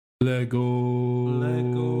Lego.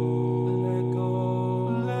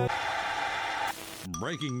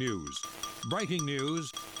 Breaking news. Breaking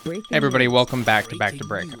news. Hey everybody, welcome back to Back to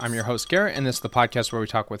Brick. I'm your host Garrett, and this is the podcast where we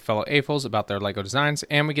talk with fellow AFOLs about their LEGO designs,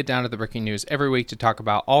 and we get down to the breaking news every week to talk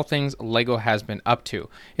about all things LEGO has been up to.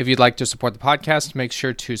 If you'd like to support the podcast, make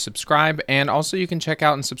sure to subscribe, and also you can check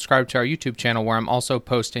out and subscribe to our YouTube channel where I'm also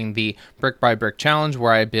posting the Brick by Brick Challenge,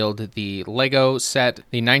 where I build the LEGO set,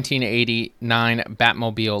 the 1989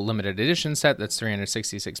 Batmobile Limited Edition set, that's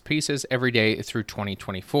 366 pieces, every day through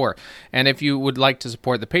 2024. And if you would like to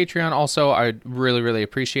support the Patreon also, I'd really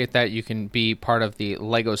appreciate that. You can be part of the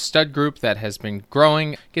LEGO stud group that has been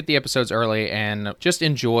growing, get the episodes early, and just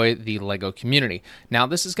enjoy the LEGO community. Now,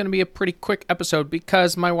 this is going to be a pretty quick episode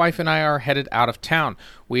because my wife and I are headed out of town.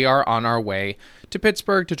 We are on our way to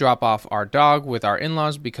Pittsburgh to drop off our dog with our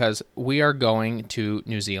in-laws because we are going to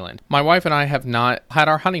New Zealand. My wife and I have not had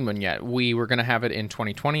our honeymoon yet. We were going to have it in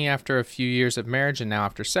 2020 after a few years of marriage, and now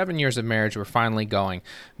after 7 years of marriage, we're finally going.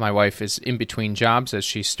 My wife is in between jobs as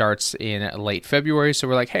she starts in late February, so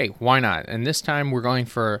we're like, hey, why not? And this time we're going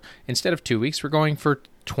for, instead of 2 weeks, we're going for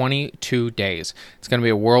 22 days. It's going to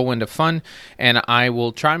be a whirlwind of fun, and I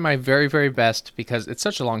will try my very best, because it's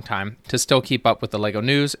such a long time, to still keep up with the LEGO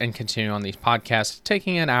news and continue on these podcasts,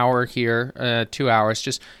 taking an hour here, 2 hours,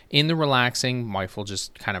 just in the relaxing. My wife will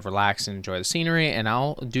just kind of relax and enjoy the scenery, and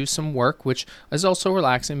I'll do some work, which is also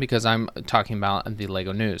relaxing because I'm talking about the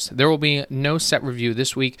LEGO news. There will be no set review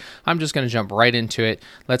this week. I'm just going to jump right into it.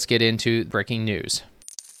 Let's get into breaking news.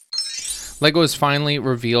 LEGO has finally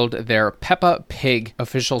revealed their Peppa Pig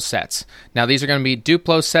official sets. Now, these are going to be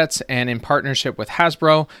Duplo sets and in partnership with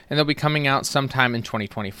Hasbro, and they'll be coming out sometime in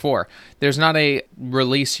 2024. There's not a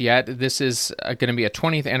release yet. This is going to be a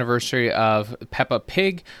 20th anniversary of Peppa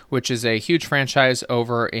Pig, which is a huge franchise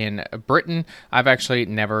over in Britain. I've actually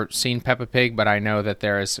never seen Peppa Pig, but I know that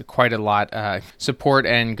there is quite a lot support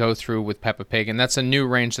and go through with Peppa Pig, and that's a new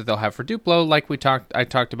range that they'll have for Duplo, like I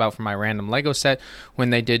talked about for my random LEGO set when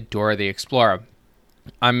they did Dora the Explorer.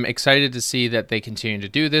 I'm excited to see that they continue to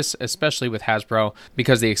do this, especially with Hasbro,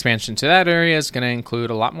 because the expansion to that area is going to include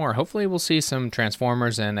a lot more. Hopefully we'll see some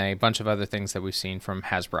Transformers and a bunch of other things that we've seen from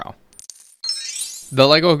Hasbro. The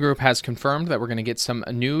LEGO Group has confirmed that we're going to get some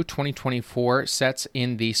new 2024 sets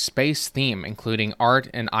in the space theme, including art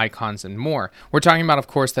and icons and more. We're talking about, of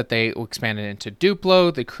course, that they expanded into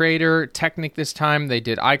Duplo, the Creator, Technic this time. They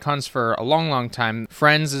did icons for a long time.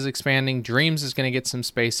 Friends is expanding. Dreams is going to get some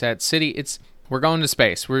space sets. City, we're going to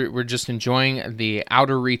space. We're just enjoying the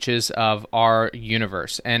outer reaches of our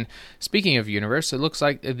universe. And speaking of universe, it looks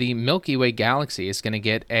like the Milky Way galaxy is going to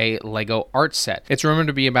get a LEGO art set. It's rumored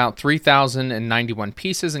to be about 3,091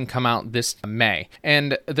 pieces and come out this May.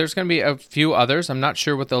 And there's going to be a few others. I'm not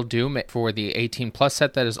sure what they'll do for the 18 plus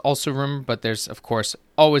set that is also rumored, but there's, of course,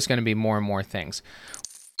 always going to be more and more things.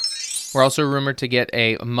 We're also rumored to get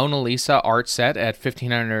a Mona Lisa art set at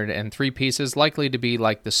 1,503 pieces, likely to be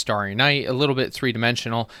like the Starry Night, a little bit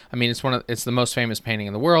three-dimensional. I mean, it's the most famous painting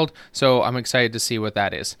in the world, so I'm excited to see what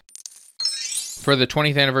that is. For the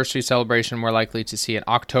 20th anniversary celebration, we're likely to see an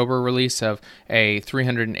October release of a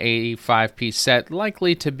 385-piece set,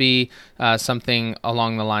 likely to be something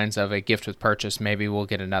along the lines of a gift with purchase. Maybe we'll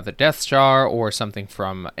get another Death Star or something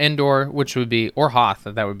from Endor, or Hoth.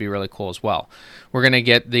 That would be really cool as well. We're going to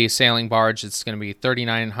get the sailing barge. It's going to be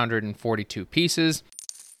 3,942 pieces.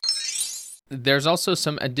 There's also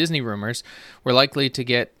some Disney rumors. We're likely to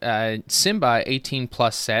get Simba 18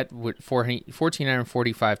 plus set with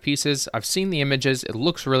 1,445 pieces. I've seen the images. It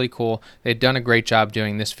looks really cool. They've done a great job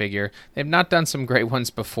doing this figure. They've not done some great ones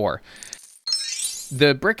before.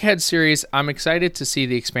 The Brickhead series, I'm excited to see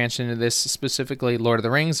the expansion of this, specifically Lord of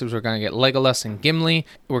the Rings, as we're going to get Legolas and Gimli.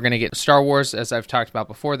 We're going to get Star Wars, as I've talked about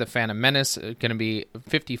before, the Phantom Menace, going to be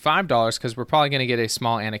 $55, because we're probably going to get a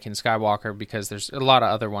small Anakin Skywalker, because there's a lot of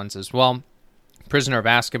other ones as well. Prisoner of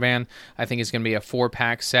Azkaban, I think, is going to be a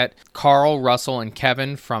 4-pack set. Carl, Russell, and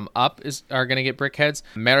Kevin from Up are going to get Brickheads.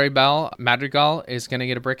 Maribel Madrigal is going to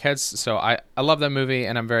get a Brickheads. So I love that movie,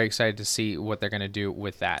 and I'm very excited to see what they're going to do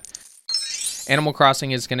with that. Animal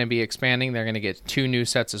Crossing is going to be expanding. They're going to get 2 new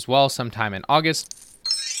sets as well sometime in August.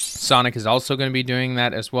 Sonic is also going to be doing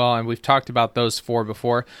that as well, and we've talked about those 4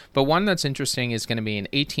 before, but one that's interesting is going to be an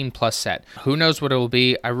 18 plus set. Who knows what it will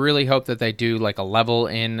be? I really hope that they do like a level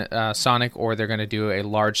in Sonic, or they're going to do a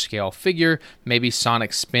large scale figure, maybe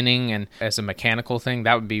Sonic spinning and as a mechanical thing.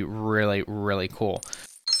 That would be really cool.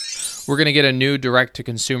 We're going to get a new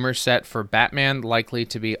direct-to-consumer set for Batman, likely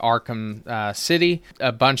to be Arkham City,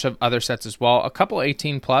 a bunch of other sets as well, a couple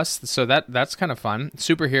 18 plus, so that's kind of fun.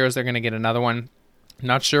 Superheroes, they're going to get another one.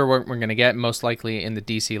 Not sure what we're going to get, most likely in the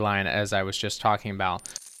DC line, as I was just talking about.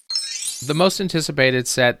 The most anticipated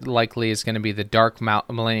set likely is going to be the Dark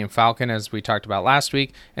Millennium Falcon, as we talked about last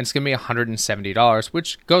week, and it's going to be $170,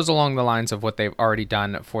 which goes along the lines of what they've already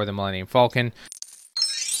done for the Millennium Falcon.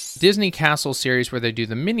 Disney Castle series, where they do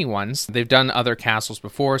the mini ones. They've done other castles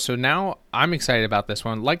before, so now I'm excited about this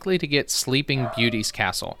one. Likely to get Sleeping Beauty's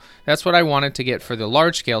castle. That's what I wanted to get for the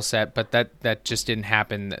large scale set, but that just didn't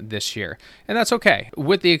happen this year. And that's okay.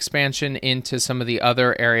 With the expansion into some of the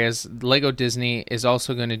other areas, Lego Disney is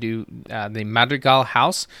also going to do the Madrigal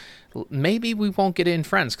house. Maybe we won't get it in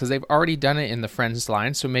Friends, because they've already done it in the Friends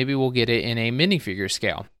line, so maybe we'll get it in a minifigure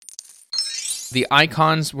scale. The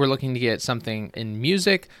icons, we're looking to get something in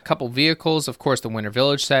music, a couple vehicles, of course the Winter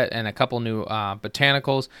Village set, and a couple new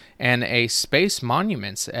botanicals, and a space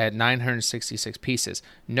monuments at 966 pieces.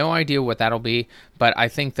 No idea what that'll be, but I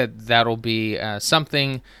think that'll be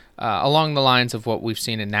something along the lines of what we've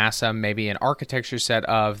seen in NASA, maybe an architecture set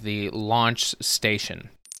of the launch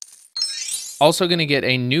station. Also going to get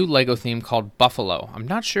a new Lego theme called Buffalo. I'm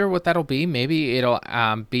not sure what that'll be. Maybe it'll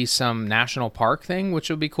be some national park thing,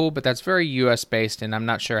 which will be cool, but that's very US based, and I'm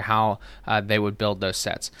not sure how they would build those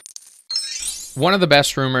sets. One of the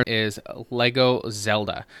best rumors is Lego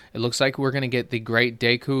Zelda. It looks like we're going to get the Great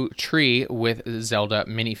Deku Tree with Zelda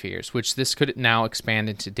minifigures, which this could now expand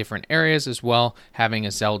into different areas as well, having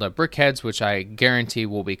a Zelda Brickheads, which I guarantee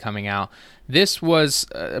will be coming out. This was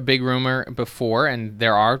a big rumor before, and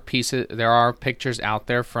there are pictures out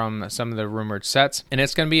there from some of the rumored sets, and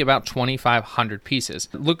it's going to be about 2,500 pieces.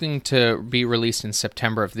 Looking to be released in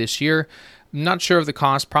September of this year. Not sure of the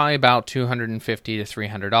cost, probably about $250 to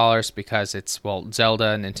 $300 because it's, well,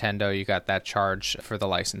 Zelda, Nintendo, you got that charge for the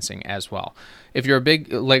licensing as well. If you're a big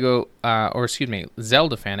Zelda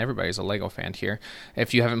fan, everybody's a Lego fan here.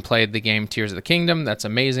 If you haven't played the game Tears of the Kingdom, that's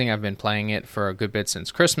amazing. I've been playing it for a good bit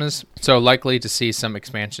since Christmas, so likely to see some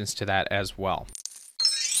expansions to that as well.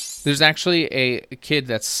 There's actually a kid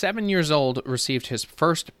that's 7 years old, received his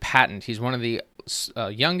first patent. He's one of the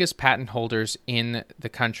youngest patent holders in the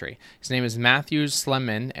country. His name is Matthew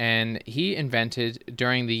Sleman, and he invented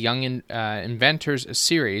during the Young Inventors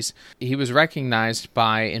series. He was recognized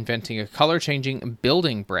by inventing a color-changing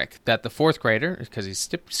building brick that the fourth grader, because he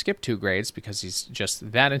skipped 2 grades because he's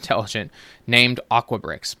just that intelligent, named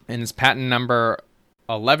Aquabricks. And his patent number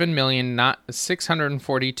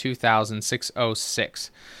 11,642,606.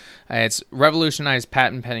 It's revolutionized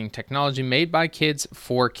patent pending technology made by kids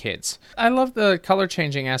for kids. I love the color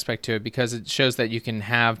changing aspect to it because it shows that you can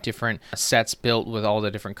have different sets built with all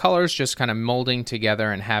the different colors, just kind of molding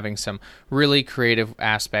together and having some really creative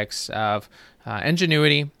aspects of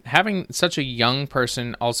ingenuity. Having such a young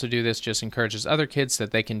person also do this just encourages other kids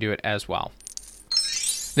that they can do it as well.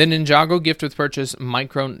 The Ninjago gift with purchase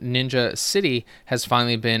Micro Ninja City has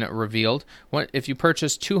finally been revealed. If you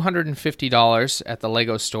purchase $250 at the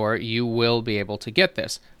Lego store, you will be able to get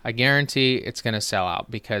this. I guarantee it's going to sell out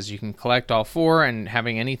because you can collect all 4, and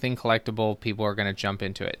having anything collectible, people are going to jump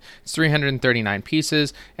into it. It's 339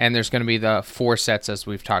 pieces, and there's going to be the 4 sets as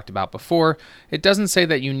we've talked about before. It doesn't say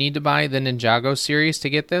that you need to buy the Ninjago series to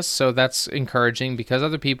get this, so that's encouraging because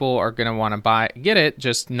other people are going to want to get it,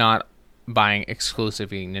 just not buying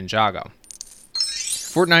exclusively Ninjago.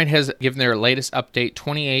 Fortnite has given their latest update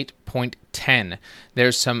 28.10.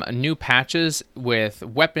 There's some new patches with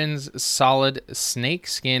weapons, solid snake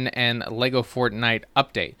skin, and Lego Fortnite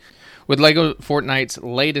update. With Lego Fortnite's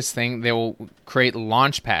latest thing, they will create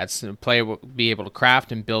launch pads. The player will be able to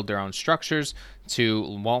craft and build their own structures to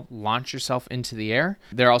launch yourself into the air.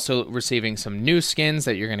 They're also receiving some new skins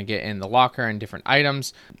that you're going to get in the locker and different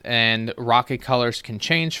items, and rocket colors can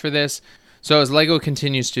change for this. So as LEGO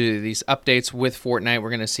continues to do these updates with Fortnite, we're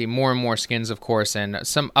going to see more and more skins, of course, and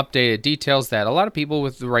some updated details that a lot of people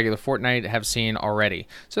with the regular Fortnite have seen already.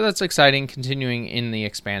 So that's exciting, continuing in the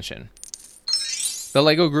expansion. The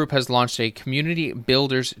LEGO Group has launched a Community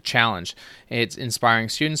Builders Challenge. It's inspiring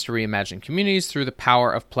students to reimagine communities through the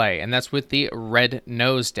power of play, and that's with the Red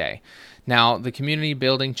Nose Day. Now, the Community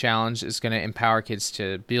Building Challenge is going to empower kids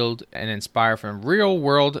to build and inspire from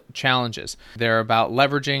real-world challenges. They're about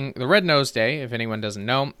leveraging the Red Nose Day, if anyone doesn't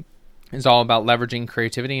know. Is all about leveraging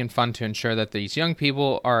creativity and fun to ensure that these young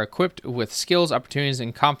people are equipped with skills, opportunities,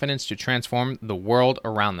 and confidence to transform the world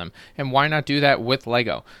around them. And why not do that with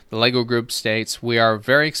LEGO? The LEGO Group states, "We are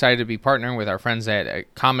very excited to be partnering with our friends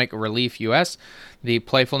at Comic Relief US. The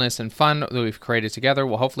playfulness and fun that we've created together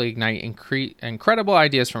will hopefully ignite incredible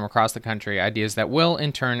ideas from across the country, ideas that will,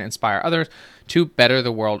 in turn, inspire others to better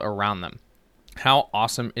the world around them." How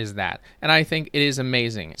awesome is that? And I think it is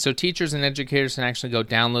amazing. So teachers and educators can actually go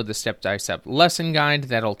download the step-by-step lesson guide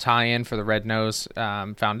that'll tie in for the Red Nose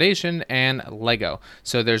Foundation and Lego.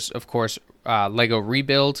 So there's, of course, Lego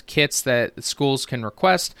rebuild kits that schools can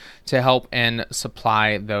request to help and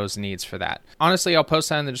supply those needs for that. Honestly, I'll post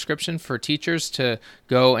that in the description for teachers to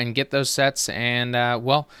go and get those sets and,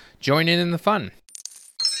 join in the fun.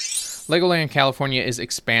 Legoland California is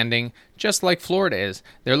expanding just like Florida is.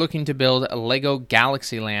 They're looking to build a Lego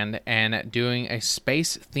Galaxyland and doing a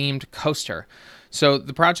space-themed coaster. So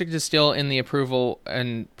the project is still in the approval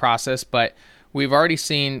and process, but we've already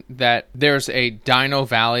seen that there's a Dino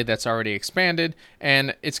Valley that's already expanded,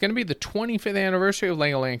 and it's going to be the 25th anniversary of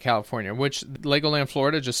Legoland California, which Legoland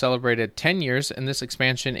Florida just celebrated 10 years, and this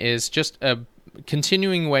expansion is just a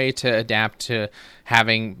continuing way to adapt to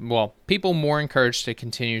having, people more encouraged to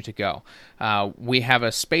continue to go. We have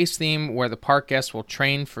a space theme where the park guests will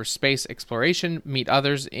train for space exploration, meet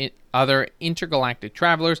other intergalactic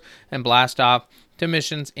travelers, and blast off to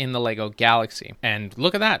missions in the Lego Galaxy. And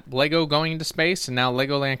look at that, Lego going into space, and now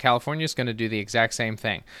Legoland California is going to do the exact same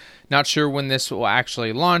thing. Not sure when this will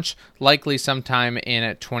actually launch, likely sometime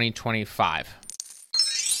in 2025.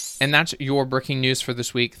 And that's your breaking news for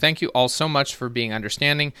this week. Thank you all so much for being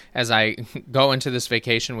understanding as I go into this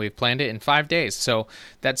vacation. We've planned it in 5 days. So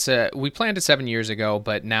that's we planned it 7 years ago,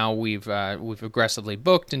 but now we've aggressively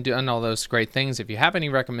booked and done all those great things. If you have any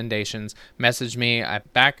recommendations, message me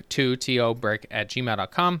at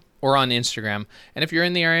back2tobrick@gmail.com or on Instagram. And if you're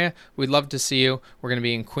in the area, we'd love to see you. We're going to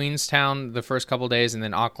be in Queenstown the first couple days and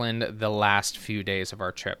then Auckland the last few days of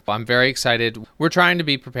our trip. I'm very excited. We're trying to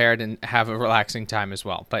be prepared and have a relaxing time as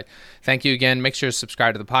well. But thank you again. Make sure to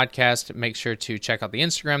subscribe to the podcast. Make sure to check out the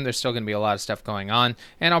Instagram. There's still going to be a lot of stuff going on.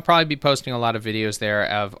 And I'll probably be posting a lot of videos there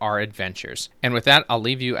of our adventures. And with that, I'll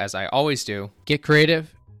leave you as I always do. Get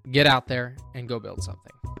creative, get out there, and go build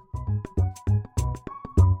something.